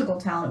it's musical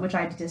talent, which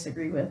I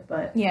disagree with,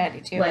 but. Yeah, I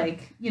do too.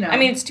 Like, you know. I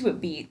mean, it's to a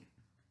beat.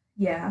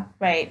 Yeah.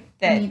 Right.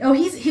 I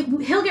mean,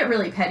 he'll get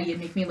really petty and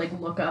make me, like,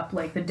 look up,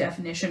 like, the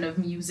definition of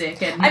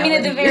music and melody. I mean,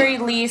 at the very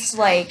least,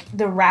 like,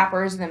 the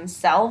rappers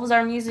themselves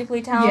are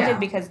musically talented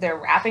because they're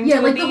rapping to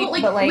a beat. The whole,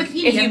 like, but, like, with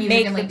EDM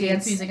music and, like,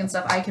 dance music and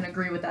stuff, I can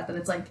agree with that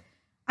it's, like,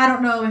 I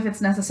don't know if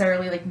it's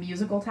necessarily, like,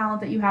 musical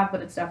talent that you have,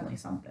 but it's definitely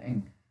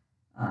something.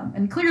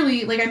 And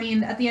clearly, like, I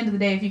mean, at the end of the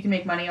day, if you can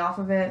make money off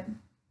of it,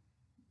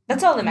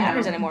 that's all that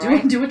matters anymore,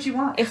 right? Do what you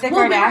want. If the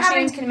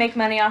Kardashians can make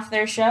money off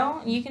their show,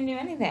 you can do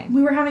anything.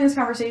 We were having this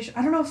conversation.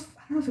 I don't know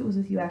if it was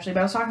with you actually, but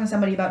I was talking to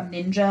somebody about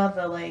Ninja,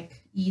 the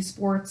like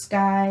esports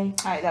guy.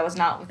 That was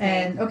not with me.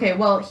 And okay,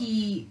 well,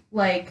 he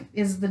like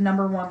is the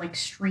 #1 like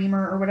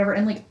streamer or whatever.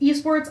 And like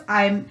esports,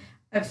 I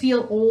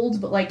feel old,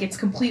 but like it's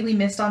completely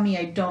missed on me.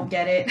 I don't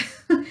get it.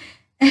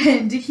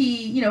 And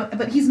he, you know,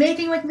 but he's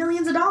making like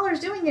millions of dollars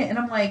doing it, and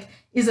I'm like,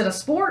 is it a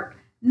sport?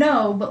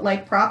 No, but,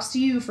 like, props to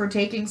you for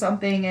taking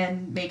something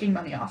and making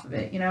money off of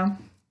it, you know?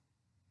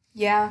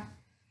 Yeah.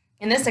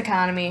 In this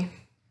economy.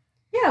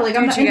 Yeah, like,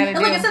 I'm not, and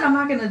like I said, I'm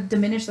not going to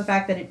diminish the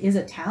fact that it is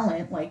a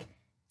talent. Like,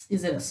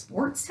 is it a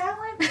sports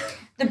talent?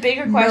 The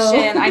bigger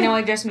question, I know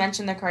I just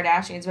mentioned the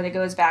Kardashians, but it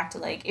goes back to,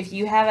 like, if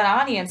you have an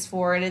audience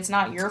for it, it's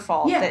not your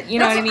fault. Yeah, that, you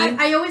know what I mean?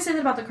 I always say that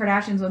about the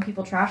Kardashians when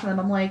people trash them.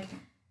 I'm like,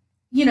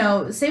 you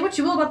know, say what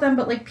you will about them,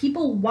 but, like,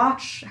 people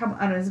watch, I don't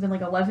know, it's been,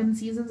 like, 11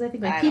 seasons, I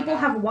think. Like, people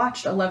have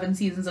watched 11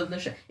 seasons of the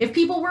show. If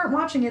people weren't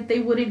watching it, they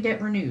wouldn't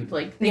get renewed.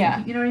 Like, you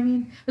know what I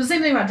mean? The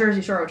same thing about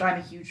Jersey Shore, which I'm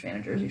a huge fan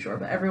of Jersey Shore,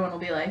 but everyone will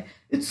be like,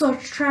 it's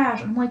such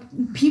trash. I'm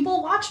like,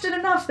 people watched it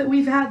enough that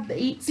we've had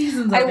 8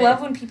 seasons of it. I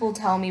love when people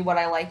tell me what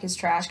I like is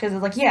trash, because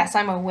it's like, yes,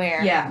 I'm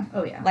aware. Yeah,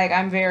 oh yeah. Like,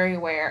 I'm very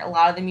aware. A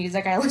lot of the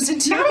music I listen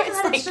to,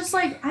 it's just,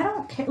 like, I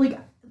don't care, like,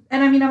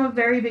 and I mean, I'm a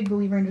very big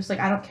believer in just, like,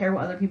 I don't care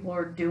what other people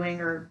are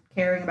doing or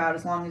caring about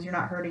as long as you're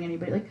not hurting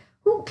anybody. Like,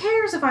 who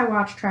cares if I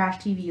watch trash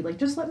TV? Like,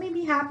 just let me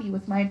be happy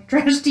with my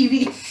trash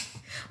TV.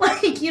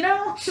 Like, you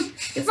know?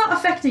 It's not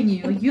affecting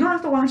you. Like, you don't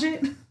have to watch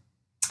it.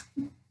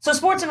 So,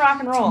 sports and rock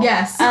and roll.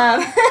 Yes.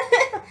 I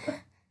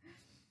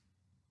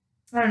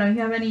don't know. You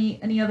have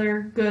any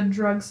other good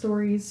drug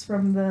stories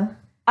from the...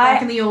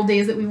 back in the old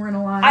days that we weren't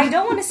alive? I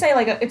don't want to say,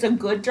 like, it's a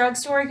good drug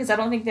story, because I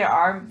don't think there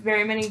are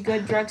very many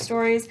good drug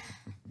stories.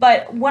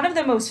 But one of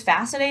the most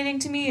fascinating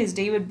to me is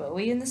David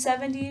Bowie in the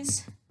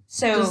 70s.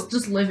 So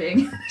just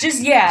living.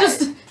 Just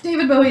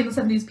David Bowie in the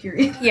 70s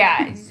period.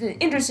 Yeah, he's an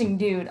interesting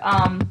dude.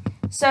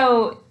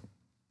 So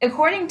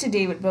according to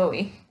David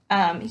Bowie,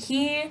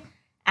 he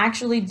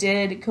actually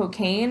did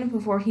cocaine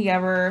before he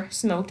ever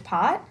smoked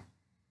pot.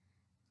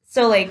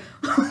 So, like...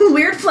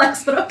 Weird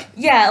flex, but okay.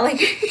 Yeah, like,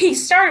 he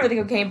started with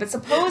the cocaine, but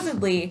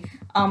supposedly,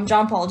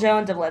 John Paul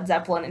Jones of Led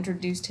Zeppelin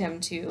introduced him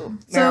to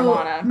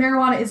marijuana. So,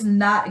 marijuana is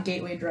not a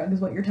gateway drug, is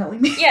what you're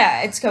telling me.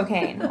 Yeah, it's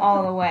cocaine,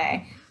 all the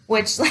way.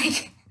 Which,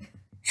 like,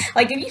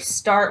 if you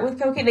start with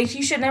cocaine, like,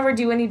 you should never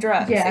do any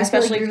drugs. Yeah,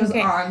 especially like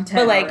cocaine.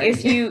 But, like,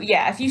 if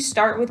you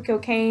start with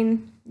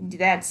cocaine,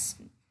 that's,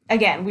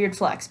 again, weird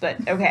flex,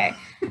 but okay.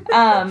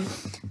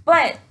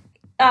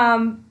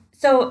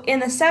 So in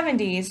the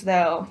 70s,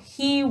 though,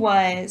 he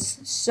was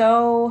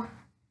so,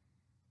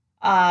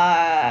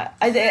 I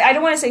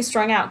don't want to say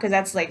strung out, because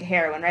that's like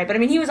heroin, right? But I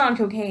mean, he was on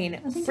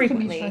cocaine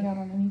frequently. He can be strung out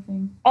on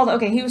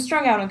anything. He was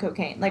strung out on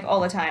cocaine, like, all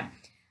the time.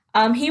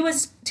 He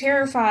was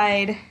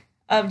terrified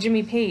of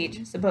Jimmy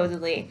Page,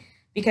 supposedly,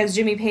 because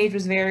Jimmy Page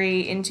was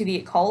very into the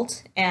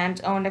occult and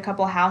owned a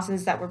couple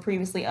houses that were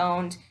previously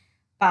owned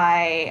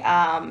by,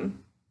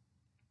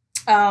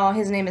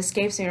 his name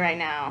escapes me right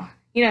now.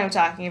 You know what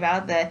I'm talking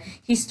about.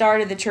 He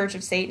started the Church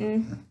of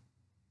Satan.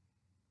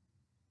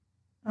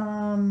 I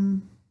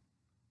don't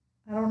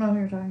know who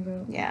you're talking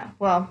about. Yeah.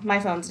 Well, my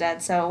phone's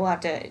dead, so we'll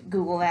have to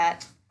Google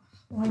that.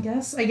 Well, I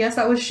guess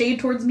that was shade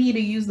towards me to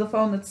use the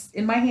phone that's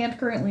in my hand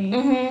currently.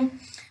 Mm-hmm.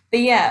 But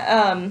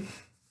yeah,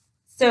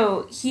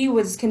 so he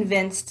was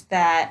convinced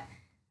that,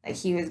 like,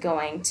 he was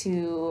going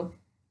to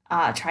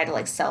try to,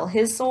 like, sell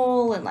his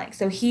soul, and, like,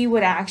 so he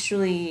would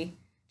actually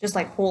just,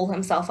 like, hole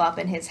himself up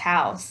in his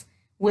house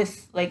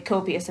with, like,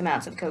 copious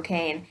amounts of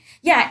cocaine.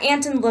 Yeah,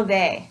 Anton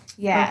LaVey.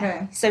 Yeah.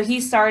 Okay. So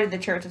he started the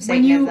Church of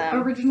Satanism. When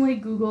you originally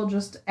Google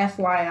just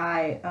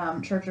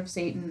FYI, Church of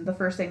Satan, the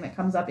first thing that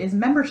comes up is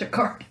membership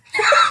card.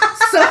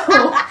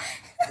 So,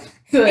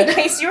 good. In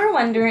case you were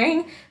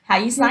wondering how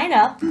you sign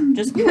up,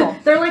 just Google.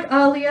 They're like,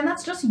 Leanne,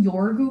 that's just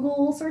your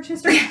Google search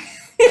history.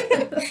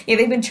 Yeah,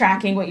 they've been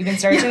tracking what you've been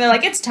searching. They're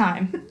like, it's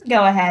time.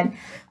 Go ahead.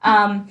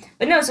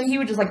 But no, so he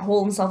would just, like,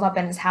 hole himself up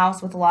in his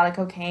house with a lot of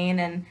cocaine,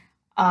 and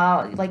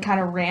like kind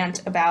of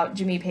rant about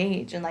Jimmy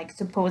Page, and like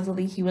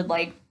supposedly he would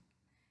like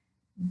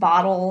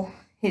bottle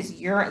his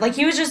urine. Like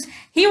he was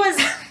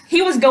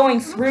going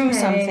through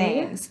some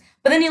things.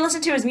 But then you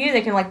listen to his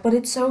music and like, but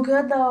it's so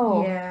good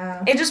though.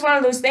 Yeah. It's just one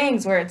of those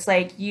things where it's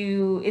like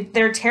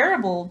they're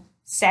terrible,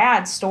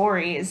 sad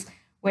stories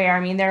where, I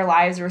mean, their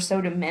lives were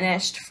so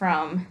diminished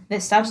from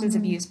this substance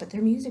abuse, but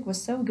their music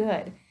was so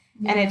good.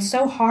 Yeah. And it's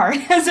so hard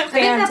as a fan. I think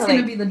that's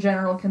going to be the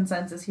general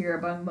consensus here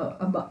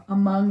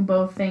among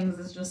both things,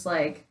 is just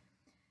like,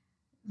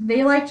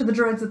 they liked the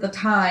drugs at the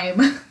time,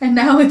 and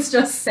now it's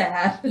just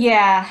sad.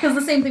 Yeah. Because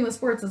the same thing with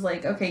sports is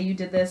like, okay, you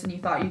did this and you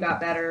thought you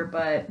got better,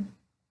 but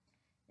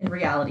in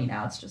reality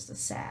now it's just a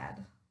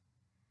sad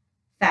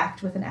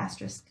fact with an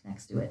asterisk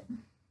next to it.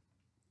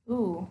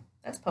 Ooh,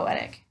 that's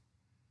poetic.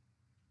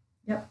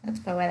 Yep. That's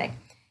poetic.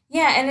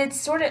 Yeah, and it's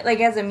sort of like,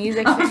 as a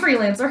music I'm a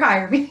freelancer,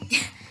 hire me.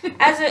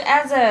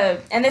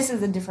 And this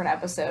is a different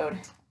episode,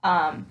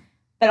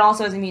 but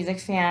also as a music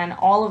fan,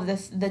 all of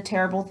the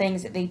terrible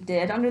things that they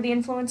did under the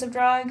influence of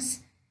drugs,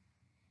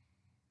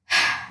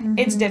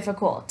 it's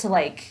difficult to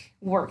like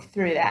work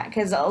through that,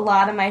 because a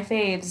lot of my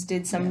faves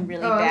did some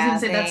really bad things. I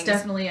was gonna say, that's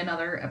definitely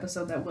another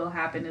episode that will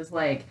happen, is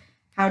like,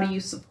 how do you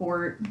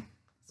support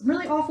some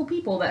really awful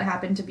people that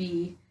happen to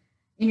be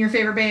in your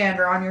favorite band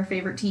or on your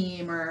favorite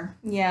team or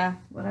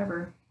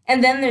whatever.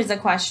 And then there's a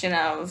question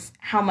of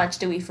how much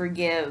do we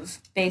forgive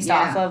based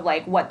off of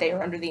like what they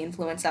were under the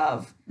influence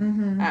of,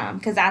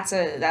 because that's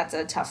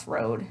a tough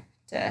road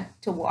to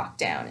walk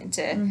down and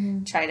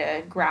to try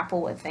to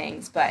grapple with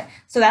things. But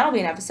so that'll be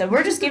an episode.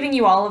 We're just giving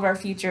you all of our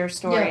future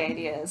story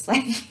ideas.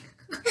 Like,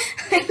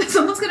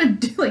 someone's gonna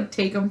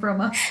take them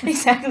from us.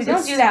 Exactly.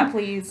 Don't do that,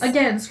 please.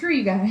 Again, screw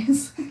you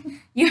guys.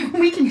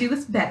 We can do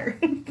this better.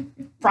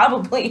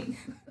 Probably.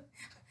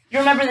 You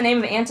remember the name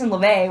of Anton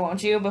LaVey,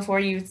 won't you, before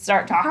you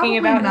start talking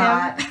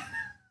about him?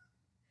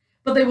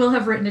 But they will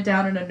have written it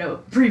down in a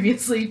note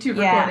previously to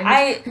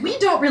recording. We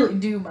don't really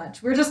do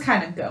much. We're just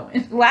kind of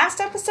going.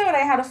 Last episode, I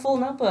had a full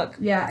notebook.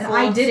 Yeah, and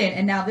I didn't.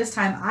 And now this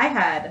time I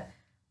had...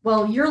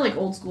 Well, you're like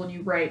old school and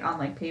you write on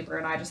like paper,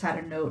 and I just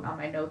had a note on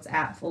my notes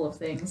app full of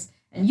things.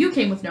 And you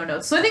came with no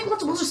notes. So I think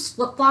we'll just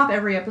flip-flop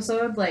every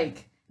episode.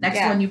 Like, next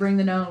one you bring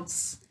the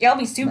notes. Yeah, I'll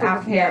be super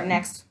prepared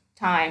next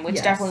time,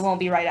 which definitely won't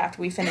be right after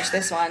we finish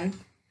this one.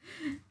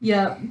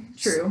 Yep,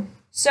 true.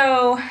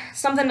 So,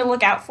 something to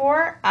look out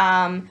for.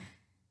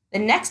 The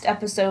next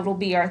episode will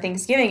be our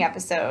Thanksgiving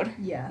episode.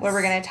 Yes. Where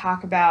we're going to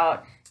talk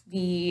about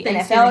the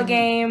NFL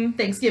game.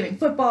 Thanksgiving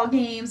football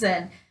games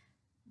and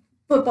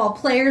football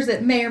players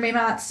that may or may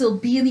not still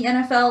be in the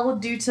NFL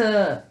due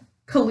to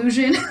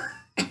collusion.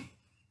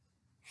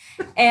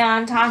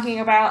 And talking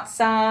about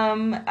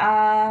some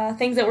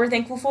things that we're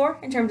thankful for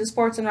in terms of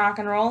sports and rock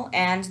and roll,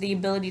 and the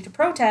ability to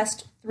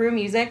protest through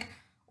music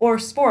or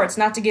sports,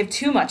 not to give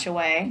too much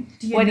away.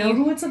 Do you know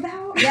who it's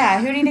about? Yeah,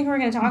 who do you think we're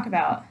going to talk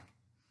about?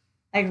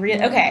 Like,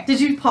 okay.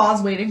 Did you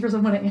pause waiting for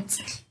someone to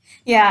answer?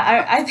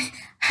 Yeah,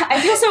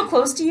 I feel so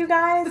close to you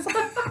guys.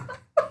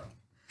 All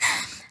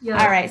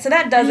right, so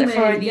that does it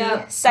for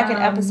the second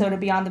episode of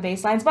Beyond the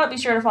Baselines. But be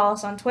sure to follow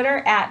us on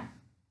Twitter at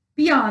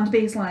Beyond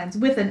Baselines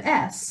with an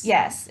S.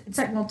 Yes.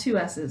 Well, 2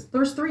 S's.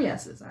 There's 3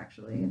 S's,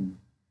 actually. And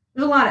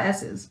there's a lot of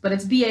S's, but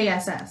it's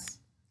BASS.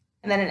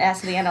 And then an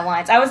S at the end of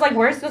lines. I was like,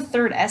 where's the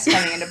third S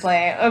coming into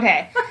play?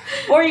 Okay.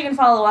 Or you can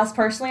follow us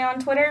personally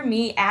on Twitter,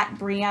 me at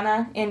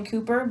Brianna N.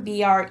 Cooper,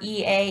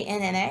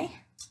 BREANNA.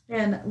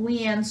 And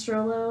Leanne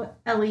Strollo,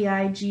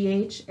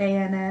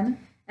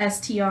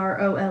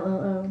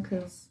 LEIGHANNSTROLLO,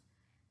 because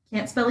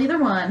can't spell either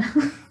one.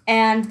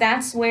 And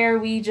that's where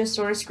we just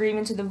sort of scream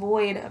into the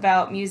void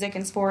about music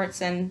and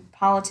sports and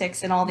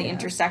politics and all the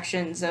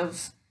intersections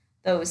of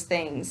those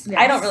things. Yes.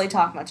 I don't really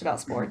talk much about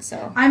sports,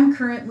 so. I'm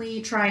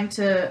currently trying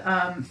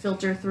to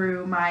filter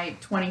through my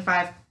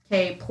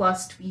 25K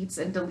plus tweets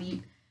and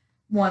delete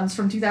ones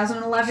from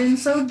 2011,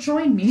 so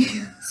join me.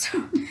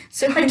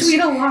 So I tweet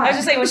a lot. I was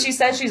just saying, when she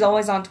said she's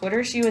always on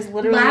Twitter, she was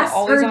literally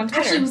always on Twitter.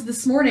 Actually, it was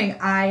this morning.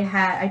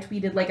 I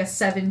tweeted like a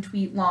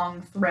 7-tweet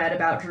long thread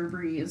about Drew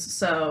Brees,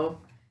 so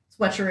it's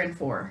what you're in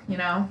for, you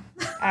know?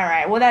 All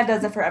right, well, that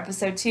does it for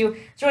episode 2.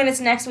 Join us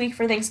next week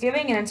for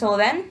Thanksgiving, and until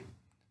then,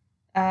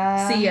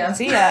 see ya.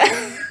 See ya.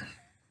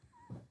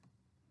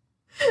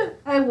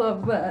 I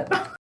love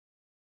that.